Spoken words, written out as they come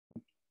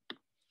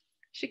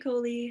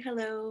Shikoli,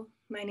 hello.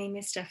 My name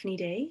is Stephanie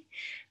Day.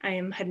 I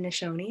am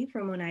Haudenosaunee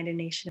from Oneida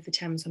Nation of the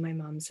Thames on my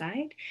mom's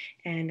side,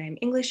 and I'm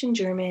English and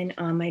German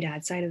on my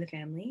dad's side of the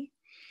family.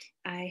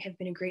 I have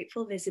been a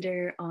grateful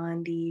visitor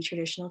on the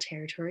traditional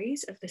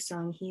territories of the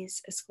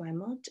Songhees,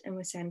 Esquimalt, and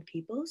WSÁNEĆ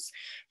peoples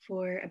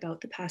for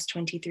about the past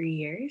 23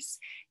 years.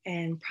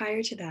 And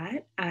prior to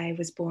that, I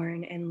was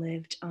born and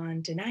lived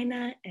on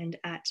Dena'ina and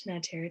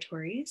Ahtna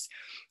Territories,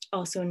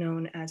 also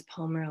known as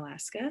Palmer,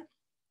 Alaska.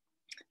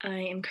 I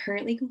am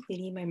currently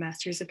completing my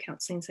Master's of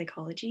Counselling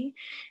Psychology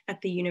at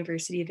the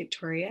University of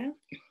Victoria,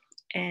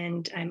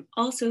 and I'm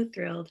also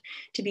thrilled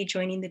to be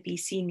joining the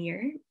BC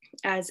NEIHR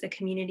as a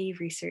Community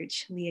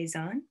Research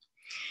Liaison.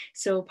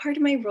 So part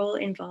of my role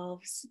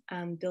involves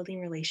building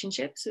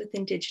relationships with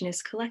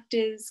Indigenous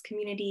collectives,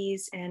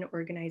 communities, and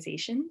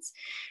organizations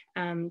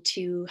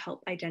to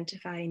help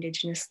identify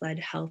Indigenous-led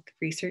health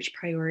research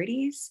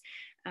priorities.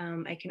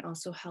 I can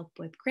also help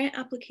with grant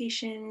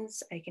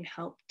applications. I can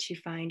help to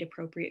find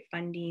appropriate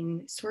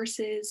funding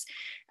sources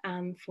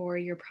for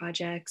your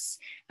projects.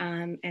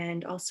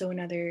 And also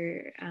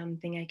another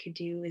thing I could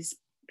do is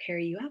pair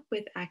you up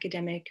with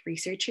academic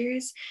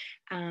researchers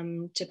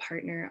to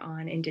partner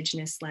on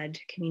Indigenous-led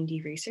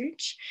community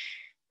research.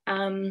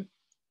 I'm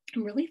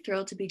really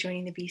thrilled to be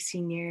joining the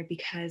BC NEIHR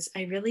because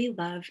I really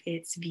love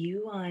its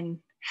view on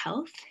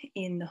health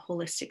in the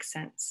holistic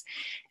sense.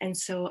 And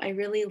so I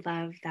really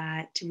love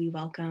that we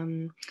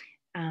welcome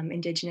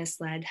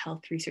Indigenous-led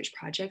health research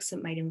projects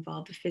that might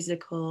involve the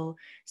physical,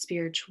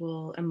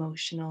 spiritual,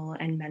 emotional,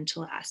 and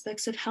mental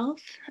aspects of health.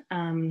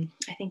 I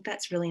think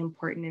that's really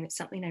important, and it's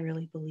something I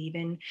really believe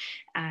in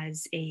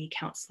as a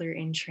counselor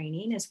in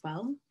training as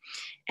well.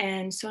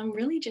 And so I'm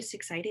really just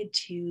excited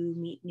to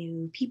meet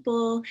new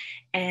people,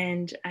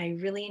 and I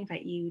really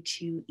invite you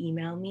to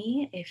email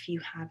me if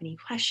you have any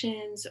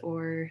questions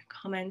or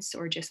comments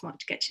or just want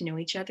to get to know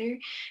each other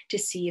to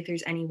see if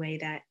there's any way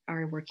that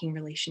our working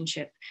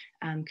relationship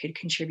could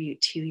contribute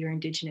to your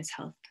Indigenous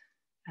health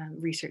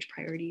research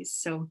priorities.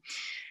 So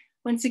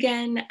once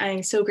again,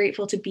 I'm so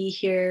grateful to be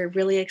here,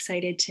 really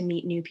excited to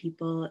meet new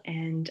people,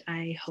 and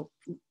I hope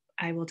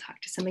I will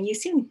talk to some of you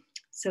soon.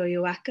 So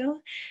Yowako,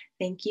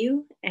 thank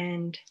you,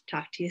 and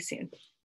talk to you soon.